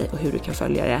säger dig och hur du kan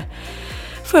följa det.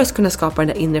 För att kunna skapa den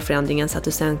där inre förändringen så att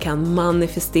du sen kan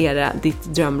manifestera ditt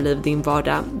drömliv, din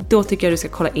vardag. Då tycker jag du ska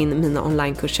kolla in mina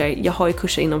onlinekurser. Jag har ju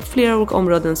kurser inom flera olika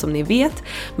områden som ni vet.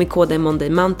 Med koden Monday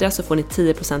Mantra så får ni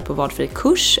 10% på valfri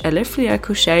kurs eller flera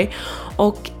kurser.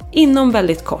 Och inom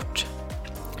väldigt kort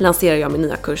lanserar jag min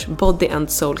nya kurs Body and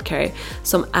Soul Care,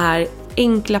 som är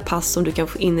enkla pass som du kan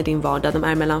få in i din vardag. De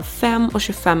är mellan 5 och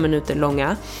 25 minuter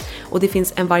långa. Och det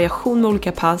finns en variation med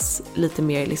olika pass. Lite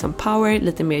mer liksom power,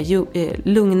 lite mer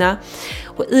lugna.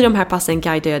 Och i de här passen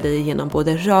guidar jag dig igenom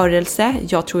både rörelse.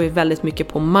 Jag tror väldigt mycket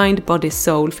på mind, body,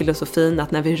 soul filosofin.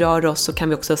 Att när vi rör oss så kan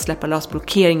vi också släppa lös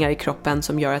blockeringar i kroppen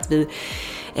som gör att vi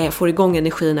får igång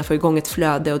energin, får igång ett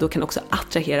flöde, och då kan också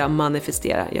attrahera och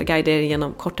manifestera. Jag guidar er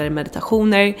genom kortare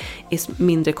meditationer,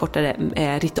 mindre kortare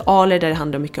ritualer där det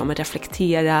handlar mycket om att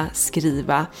reflektera,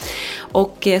 skriva.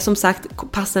 Och som sagt,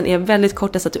 passen är väldigt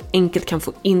korta så att du enkelt kan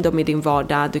få in dem i din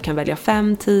vardag. Du kan välja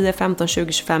 5, 10, 15,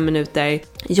 20, 25 minuter.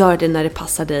 Gör det när det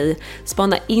passar dig.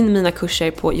 Spana in mina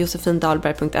kurser på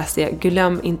josefindalberg.se.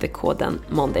 Glöm inte koden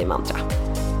Monday Mantra.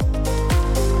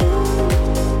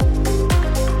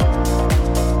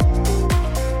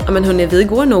 Men hörni, vi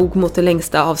går nog mot det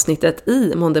längsta avsnittet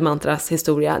i Monday Mantras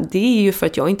historia. Det är ju för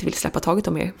att jag inte vill släppa taget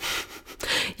om er.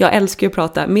 Jag älskar att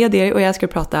prata med er och jag älskar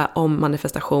att prata om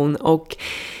manifestation. Och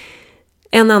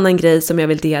en annan grej som jag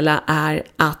vill dela är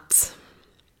att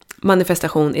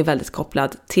manifestation är väldigt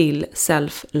kopplad till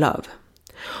self-love.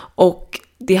 Och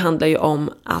det handlar ju om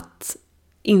att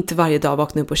inte varje dag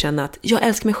vakna upp och känna att jag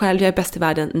älskar mig själv, jag är bäst i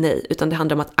världen. Nej, utan det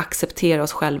handlar om att acceptera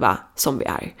oss själva som vi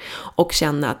är. Och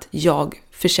känna att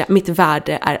mitt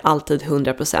värde är alltid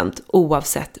 100%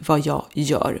 oavsett vad jag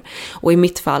gör. Och i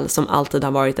mitt fall, som alltid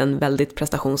har varit en väldigt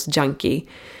prestationsjunkie,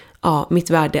 ja, mitt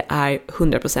värde är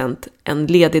 100% en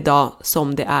ledig dag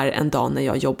som det är en dag när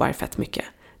jag jobbar fett mycket.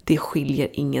 Det skiljer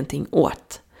ingenting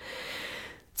åt.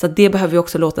 Så det behöver vi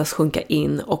också låta oss sjunka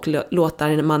in och låta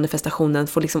den manifestationen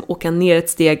få liksom åka ner ett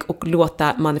steg och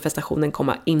låta manifestationen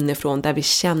komma inifrån där vi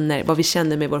känner, vad vi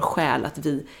känner med vår själ att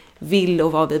vi vill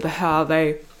och vad vi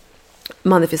behöver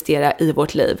manifestera i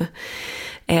vårt liv.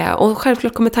 Och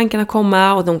självklart kommer tankarna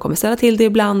komma och de kommer ställa till det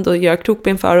ibland och göra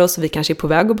krokben för oss. Vi kanske är på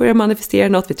väg att börja manifestera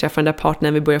något, vi träffar den där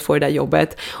partnern, vi börjar få det där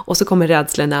jobbet och så kommer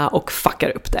rädslorna och fuckar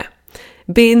upp det.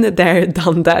 Been there,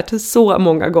 done that så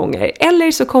många gånger.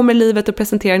 Eller så kommer livet och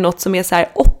presenterar något som är så här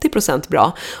 80%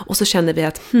 bra och så känner vi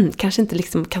att kanske inte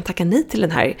liksom kan tacka nej till det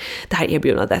här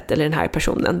erbjudandet eller den här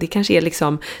personen. Det kanske är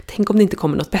liksom, tänk om det inte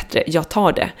kommer något bättre, jag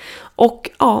tar det. Och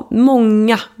ja,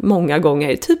 många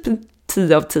gånger, typ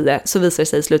 10 av 10, så visar det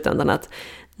sig i slutändan att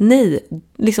nej,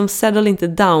 liksom settle inte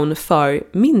down för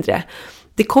mindre.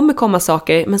 Det kommer komma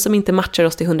saker men som inte matchar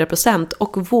oss till 100%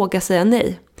 och våga säga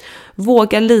nej.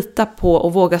 Våga lita på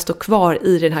och våga stå kvar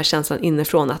i den här känslan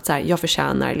inifrån att så här, jag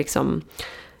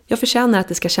förtjänar att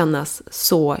det ska kännas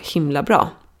så himla bra.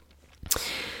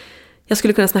 Jag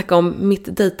skulle kunna snacka om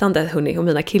mitt dejtande, hörni, och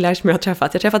mina killar som jag har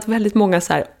träffat. Jag har träffat väldigt många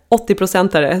så här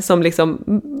 80-procentare som liksom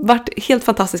varit helt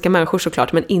fantastiska människor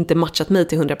såklart, men inte matchat mig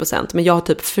till 100%. Men jag har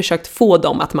typ försökt få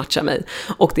dem att matcha mig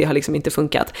och det har liksom inte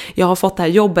funkat. Jag har fått det här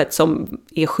jobbet som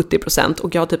är 70%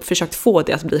 och jag har typ försökt få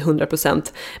det att bli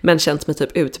 100% men känt mig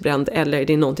typ utbränd eller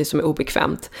det är någonting som är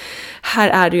obekvämt. Här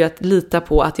är det ju att lita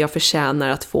på att jag förtjänar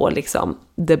att få liksom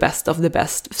the best of the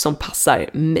best som passar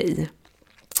mig.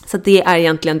 Så det är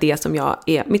egentligen det som jag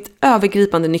är mitt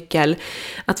övergripande nyckel,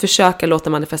 att försöka låta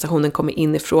manifestationen komma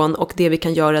inifrån, och det vi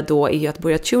kan göra då är att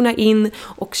börja tuna in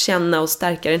och känna och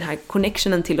stärka den här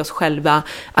connectionen till oss själva,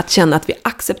 att känna att vi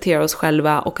accepterar oss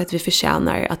själva och att vi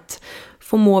förtjänar att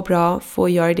få må bra, få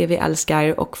göra det vi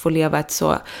älskar och få leva ett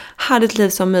så härligt liv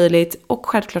som möjligt. Och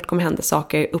självklart kommer hända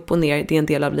saker upp och ner, det är en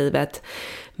del av livet,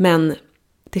 men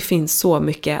det finns så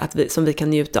mycket som vi kan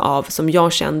njuta av, som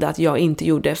jag kände att jag inte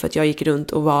gjorde för att jag gick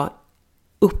runt och var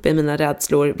uppe i mina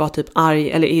rädslor, var typ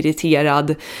arg eller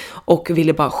irriterad och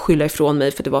ville bara skylla ifrån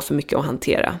mig för det var för mycket att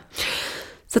hantera.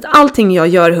 Så att allting jag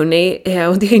gör, hörni,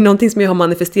 och det är någonting som jag har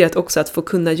manifesterat också, att få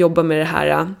kunna jobba med det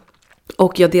här.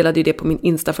 Och jag delade ju det på min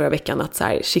Insta förra veckan, att så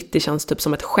här, shit, det känns typ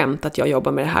som ett skämt att jag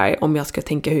jobbar med det här, om jag ska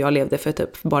tänka hur jag levde för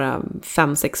typ bara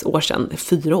 5-6 år sedan,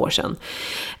 4 år sedan.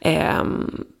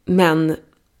 Men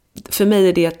för mig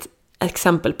är det ett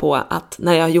exempel på att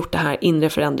när jag har gjort det här inre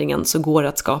förändringen så går det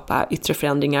att skapa yttre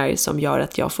förändringar som gör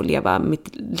att jag får leva mitt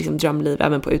liksom drömliv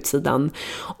även på utsidan,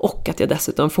 och att jag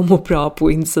dessutom får må bra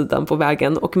på insidan på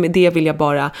vägen. Och med det vill jag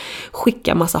bara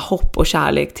skicka massa hopp och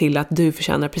kärlek till att du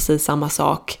förtjänar precis samma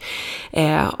sak.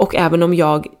 Och även om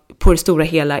jag på det stora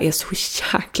hela är så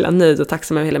jäkla nöjd och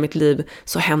tacksam över hela mitt liv,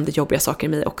 så händer jobbiga saker i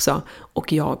mig också,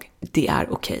 och det är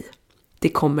okej.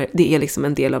 Det är liksom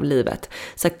en del av livet.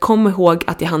 Så kom ihåg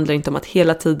att det handlar inte om att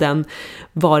hela tiden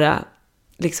vara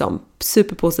liksom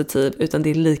superpositiv, utan det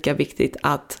är lika viktigt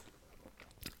att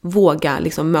våga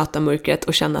liksom möta mörkret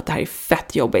och känna att det här är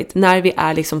fett jobbigt. När vi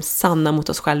är liksom sanna mot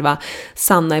oss själva,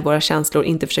 sanna i våra känslor,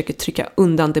 inte försöker trycka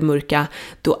undan det mörka,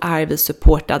 då är vi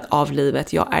supportad av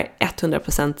livet. Jag är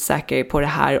 100% säker på det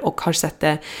här och har sett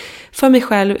det för mig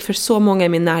själv, för så många i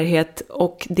min närhet,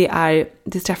 och det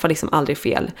träffar liksom aldrig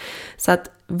fel. Så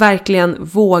att verkligen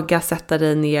våga sätta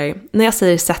dig ner. När jag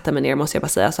säger sätta mig ner, måste jag bara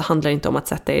säga, så handlar det inte om att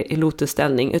sätta dig i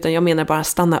lotusställning, utan jag menar bara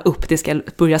stanna upp. Det ska jag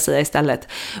börja säga istället.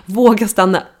 Våga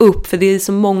stanna upp, för det är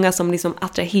så många som liksom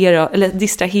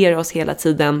distraherar oss hela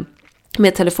tiden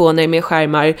med telefoner, med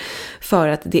skärmar, för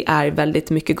att det är väldigt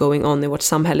mycket going on i vårt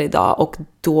samhälle idag, och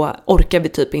då orkar vi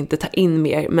typ inte ta in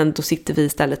mer, men då sitter vi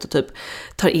istället och typ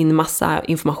tar in massa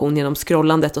information genom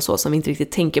scrollandet och så som vi inte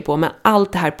riktigt tänker på, men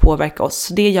allt det här påverkar oss.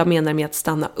 Så det jag menar med att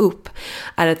stanna upp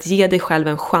är att ge dig själv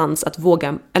en chans att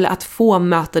våga, eller att få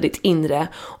möta ditt inre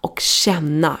och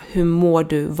känna, hur mår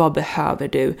du, vad behöver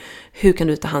du, hur kan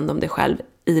du ta hand om dig själv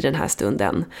i den här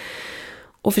stunden.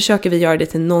 Och försöker vi göra det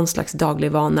till någon slags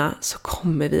daglig vana, så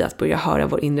kommer vi att börja höra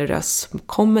vår inre röst, som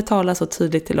kommer tala så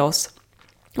tydligt till oss,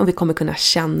 och vi kommer kunna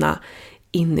känna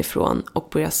inifrån och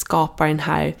börja skapa den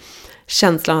här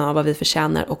känslan av vad vi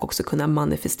förtjänar, och också kunna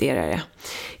manifestera det.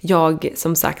 Jag,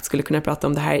 som sagt, skulle kunna prata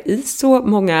om det här i så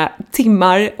många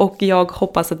timmar, och jag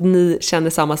hoppas att ni känner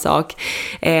samma sak.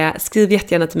 Skriv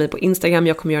jättegärna till mig på Instagram.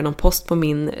 Jag kommer göra någon post på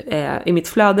i mitt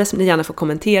flöde som ni gärna får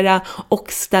kommentera,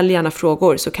 och ställ gärna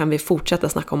frågor, så kan vi fortsätta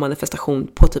snacka om manifestation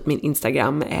på typ min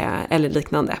Instagram eller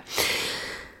liknande.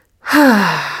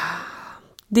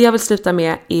 Det jag vill sluta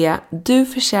med är: du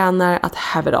förtjänar att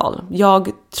have it all.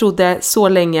 Jag trodde så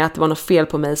länge att det var något fel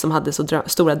på mig som hade så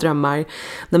stora drömmar,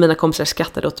 när mina kompisar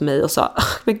skrattade åt mig och sa,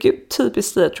 men gud,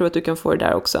 typiskt dig, jag tror att du kan få det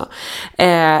där också.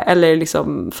 Eller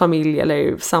liksom familj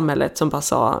eller samhället som bara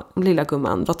sa, lilla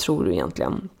gumman, vad tror du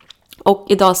egentligen? Och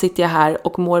idag sitter jag här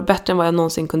och mår bättre än vad jag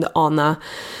någonsin kunde ana.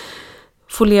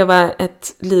 Få leva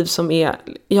ett liv som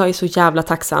jag är så jävla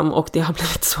tacksam, och det har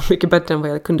blivit så mycket bättre än vad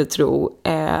jag kunde tro,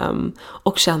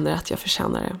 och känner att jag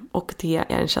förtjänar det, och det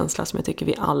är en känsla som jag tycker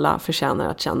vi alla förtjänar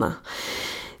att känna.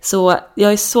 Så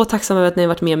jag är så tacksam över att ni har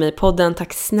varit med mig i podden.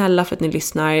 Tack snälla för att ni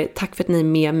lyssnar, tack för att ni är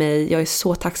med mig. Jag är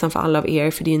så tacksam för alla av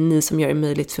er, för det är ni som gör det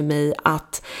möjligt för mig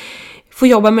att få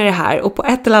jobba med det här, och på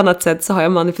ett eller annat sätt så har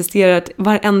jag manifesterat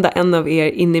varenda en av er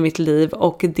in i mitt liv,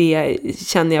 och det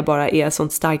känner jag bara är ett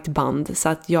sånt starkt band, så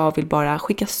att jag vill bara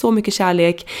skicka så mycket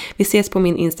kärlek. Vi ses på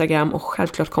min Instagram, och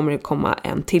självklart kommer det komma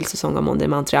en till säsong av Måndag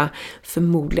Mantra,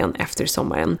 förmodligen efter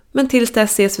sommaren. Men tills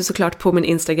dess ses vi såklart på min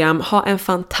Instagram. Ha en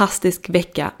fantastisk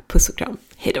vecka, puss och kram,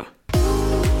 hej då!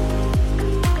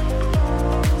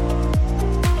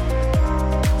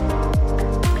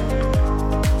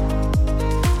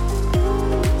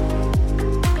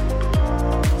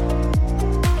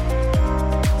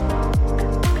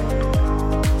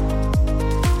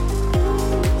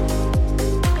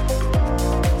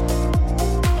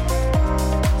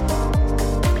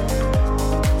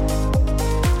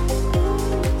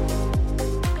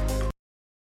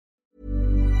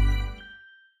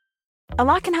 A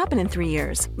lot can happen in 3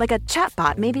 years, like a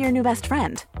chatbot may be your new best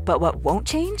friend. But what won't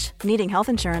change? Needing health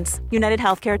insurance. United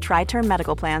Healthcare Tri-Term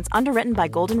Medical Plans, underwritten by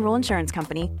Golden Rule Insurance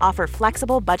Company, offer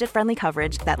flexible, budget-friendly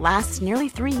coverage that lasts nearly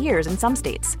 3 years in some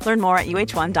states. Learn more at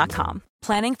uh1.com.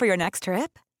 Planning for your next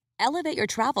trip? Elevate your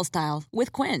travel style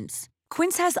with Quince.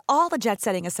 Quince has all the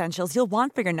jet-setting essentials you'll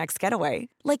want for your next getaway,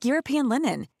 like European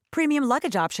linen, premium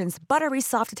luggage options, buttery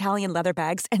soft Italian leather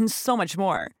bags, and so much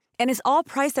more. And is all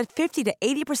priced at 50 to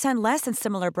 80% less than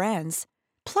similar brands.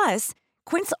 Plus,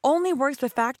 Quince only works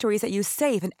with factories that use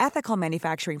safe and ethical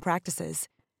manufacturing practices.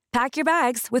 Pack your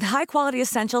bags with high-quality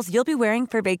essentials you'll be wearing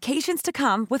for vacations to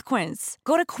come with Quince.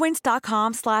 Go to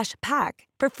quince.com/pack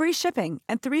for free shipping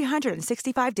and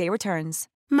 365-day returns.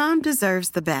 Mom deserves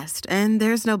the best, and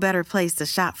there's no better place to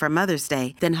shop for Mother's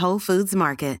Day than Whole Foods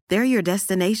Market. They're your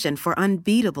destination for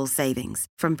unbeatable savings,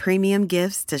 from premium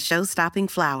gifts to show-stopping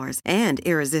flowers and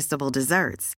irresistible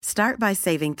desserts. Start by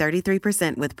saving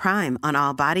 33% with Prime on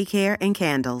all body care and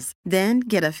candles. Then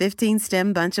get a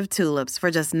 15-stem bunch of tulips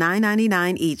for just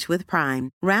 $9.99 each with Prime.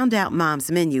 Round out Mom's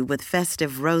menu with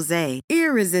festive rosé,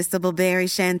 irresistible berry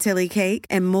chantilly cake,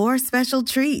 and more special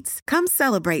treats. Come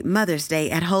celebrate Mother's Day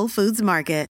at Whole Foods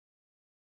Market.